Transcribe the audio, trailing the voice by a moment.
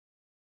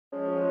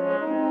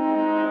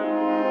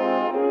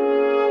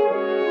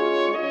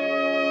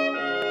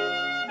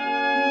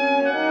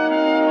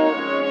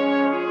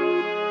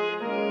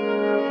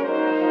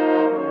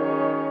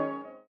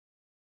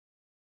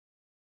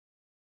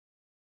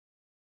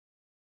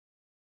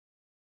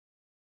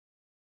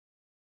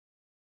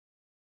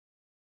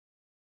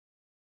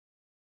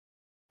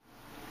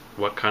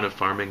What kind of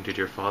farming did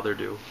your father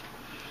do?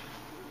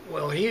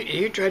 Well,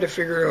 he tried to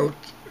figure out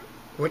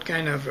what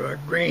kind of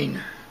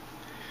grain,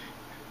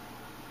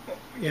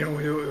 it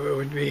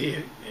would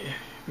be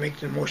make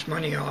the most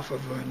money off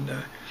of, and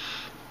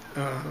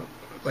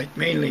like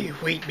mainly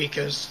wheat,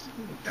 because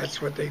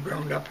that's what they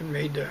ground up and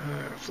made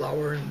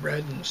flour and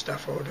bread and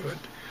stuff out of it.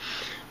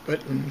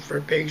 But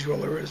for pigs, well,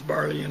 there was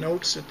barley and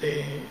oats that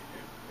they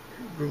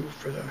grew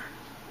for the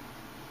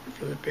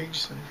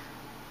pigs and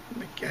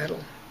the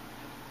cattle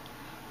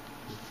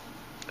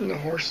and the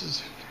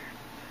horses.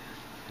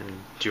 And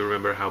do you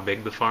remember how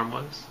big the farm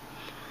was?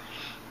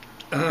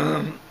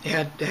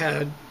 Had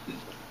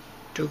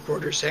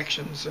 2/4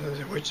 sections,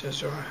 which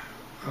is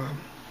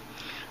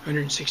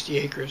 160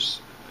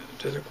 acres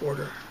to the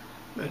quarter,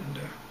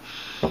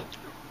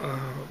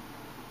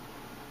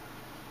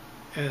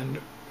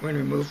 and when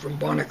we moved from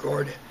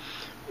Bonaccord,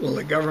 well,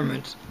 the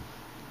government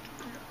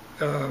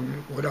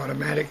would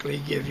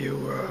automatically give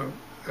you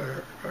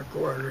a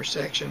quarter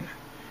section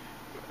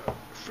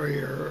for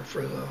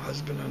the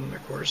husband and a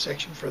quarter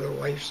section for the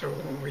wife, so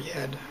we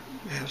had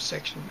a half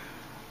section.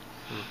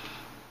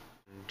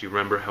 Do you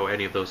remember how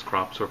any of those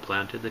crops were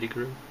planted that he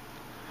grew?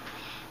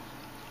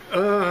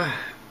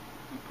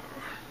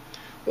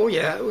 Oh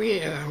yeah,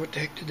 what the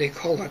heck did they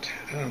call it?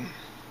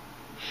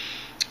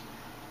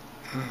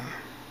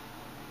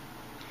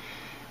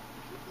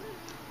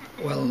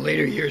 Well, in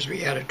later years we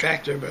had a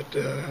tractor, but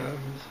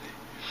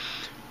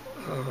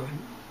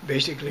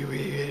basically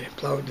we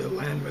plowed the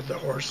land with the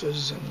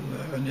horses,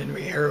 and then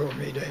we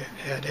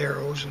had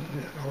arrows,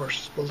 and the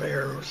horses pulled the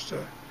arrows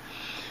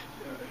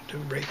to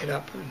break it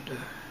up, and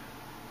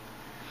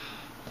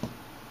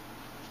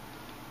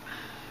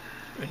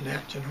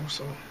that,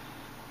 so.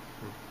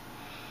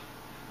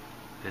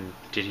 And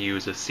did he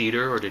use a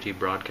seeder, or did he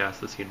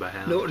broadcast the seed by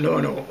hand?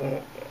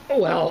 No.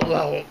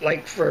 Well,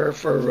 like for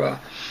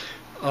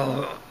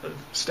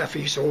stuff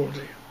he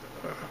sold,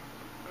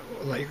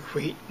 like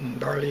wheat and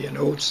barley and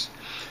oats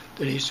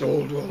that he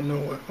sold. Well,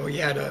 no, he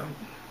had I'm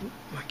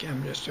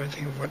just trying to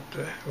think of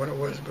what it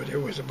was, but it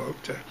was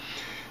about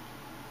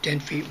 10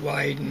 feet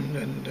wide,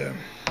 and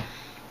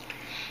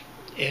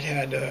it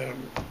had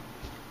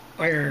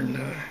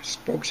iron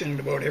spokes in it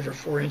about every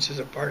 4 inches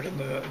apart, and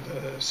the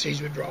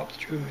seeds would drop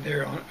through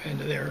there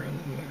into there,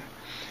 and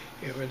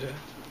it would,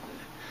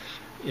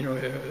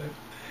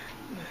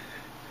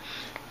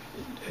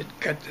 it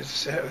cut the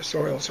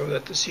soil so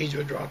that the seeds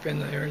would drop in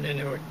there, and then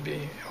it would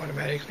be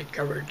automatically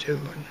covered too.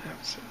 And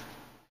that's.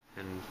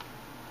 And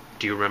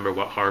do you remember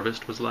what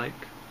harvest was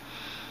like?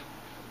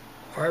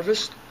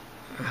 Harvest?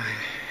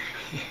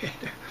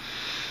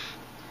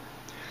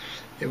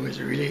 It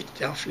was really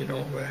tough,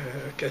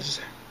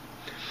 because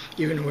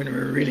even when we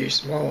were really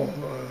small,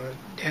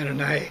 Dan and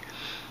I,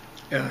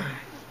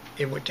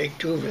 it would take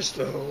two of us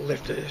to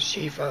lift a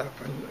sheaf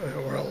up, and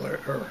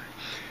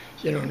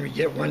we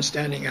get one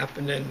standing up,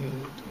 and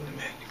then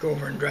go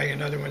over and drag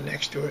another one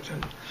next to it,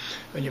 and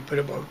when you put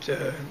about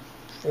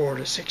 4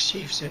 to 6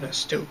 sheaves in a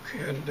stook,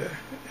 and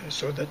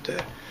so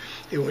that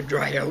it would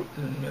dry out,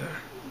 and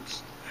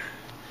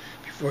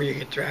before you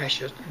could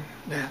thrash it, and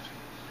that.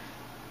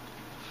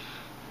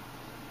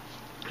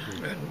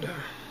 And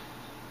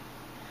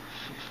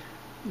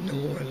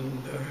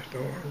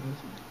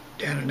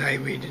Dan and I,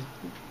 we'd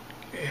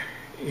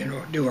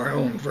do our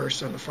own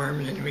verse on the farm,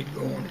 and then we'd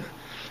go, and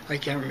I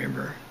can't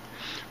remember,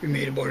 we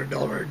made about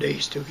 $1 a day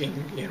stooking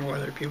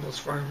other people's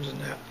farms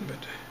and that.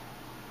 But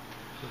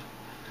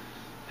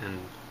and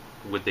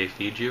would they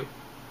feed you?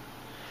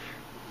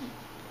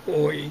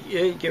 Oh,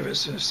 yeah, he'd give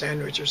us a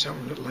sandwich or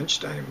something at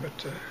lunchtime,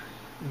 but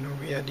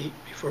we had to eat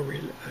before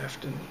we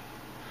left, and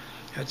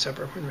had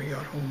supper when we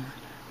got home.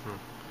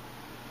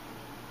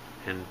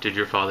 And did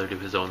your father do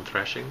his own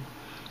threshing?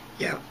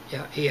 Yeah,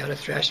 he had a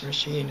thrash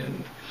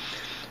machine,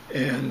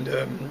 and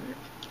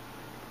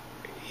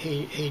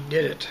he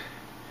did it.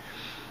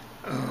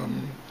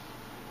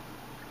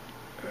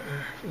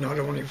 Not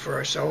only for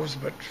ourselves,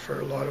 but for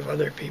a lot of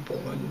other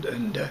people,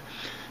 and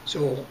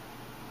so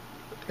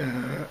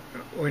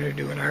when we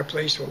do in our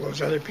place, well,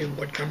 those other people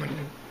would come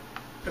and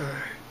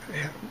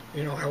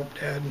help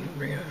Dad and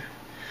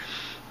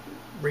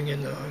bring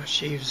in the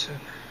sheaves.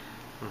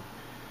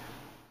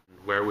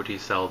 Where would he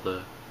sell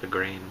the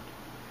grain?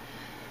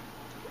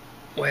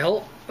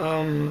 Well,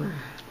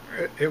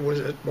 it was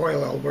at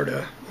Boyle,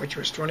 Alberta, which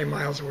was 20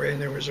 miles away,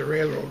 and there was a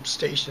railroad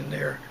station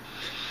there.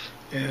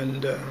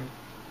 And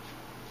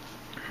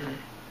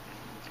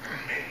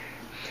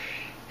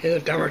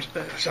in the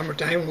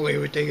summertime, we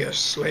would take a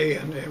sleigh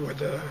and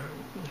with a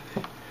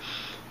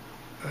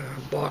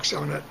box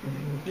on it,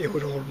 and it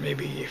would hold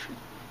maybe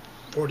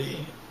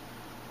 40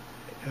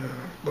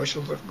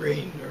 bushels of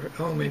grain,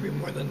 or maybe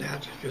more than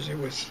that, because it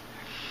was.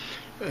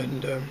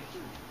 And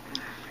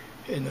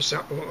in the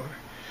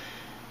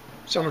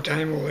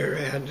summertime, we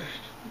had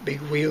big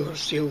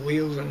wheels, steel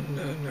wheels,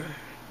 and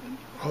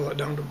haul it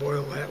down to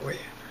Boyle that way,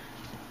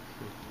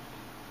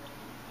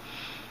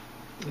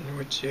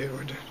 which it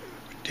would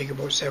take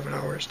about 7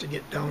 hours to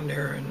get down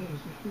there, and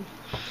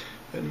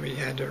And we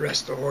had to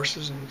rest the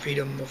horses and feed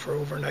them for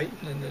overnight,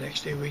 and then the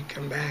next day we'd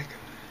come back.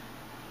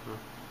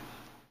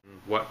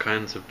 What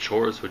kinds of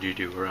chores would you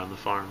do around the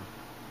farm?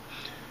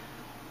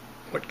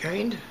 What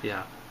kind?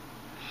 Yeah.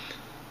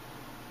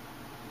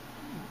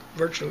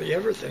 Virtually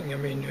everything. I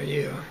mean,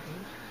 you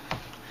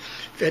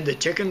fed the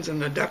chickens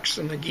and the ducks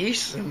and the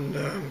geese and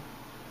the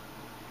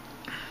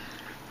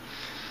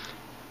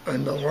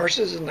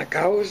horses and the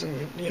cows, and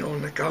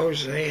and the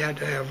cows, they had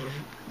to have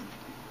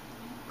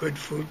good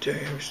food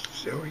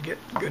so we get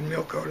good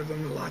milk out of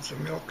them, lots of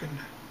milk,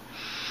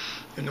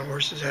 and the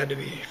horses had to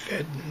be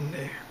fed,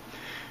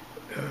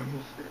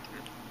 and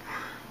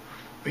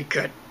we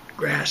cut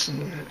grass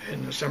in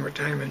the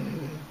summertime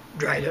and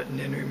dried it, and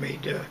then we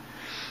made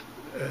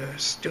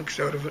stooks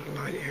out of it and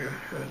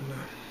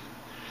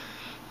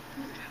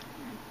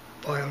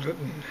piled it,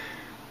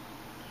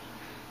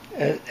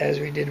 and as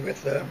we did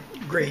with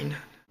grain.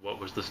 What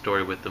was the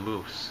story with the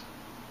moose?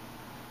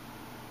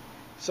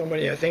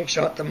 Somebody, I think,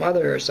 shot the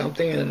mother or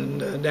something,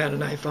 and Dad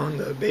and I found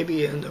the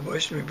baby in the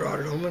bush, and we brought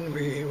it home, and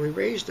we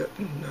raised it,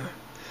 and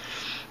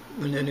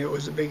then it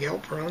was a big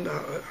help around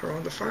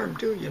the farm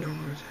too,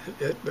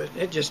 but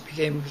it just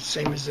became the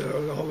same as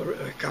all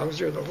the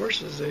cows or the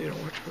horses,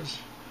 which was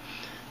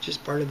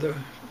just part of the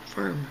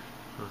farm.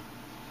 Huh.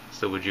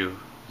 So would you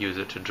use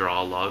it to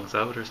draw logs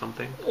out or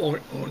something? Oh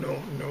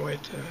no,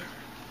 it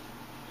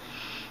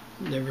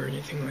never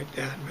anything like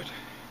that,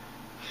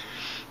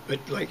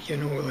 but like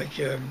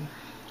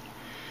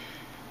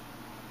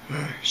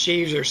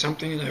sheaves or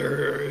something,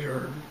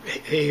 or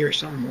hay or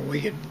something,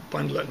 we could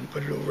bundle it and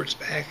put it over its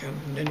back,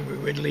 and then we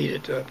would lead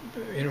it up,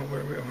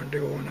 where we wanted to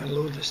go and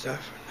unload the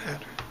stuff and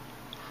that.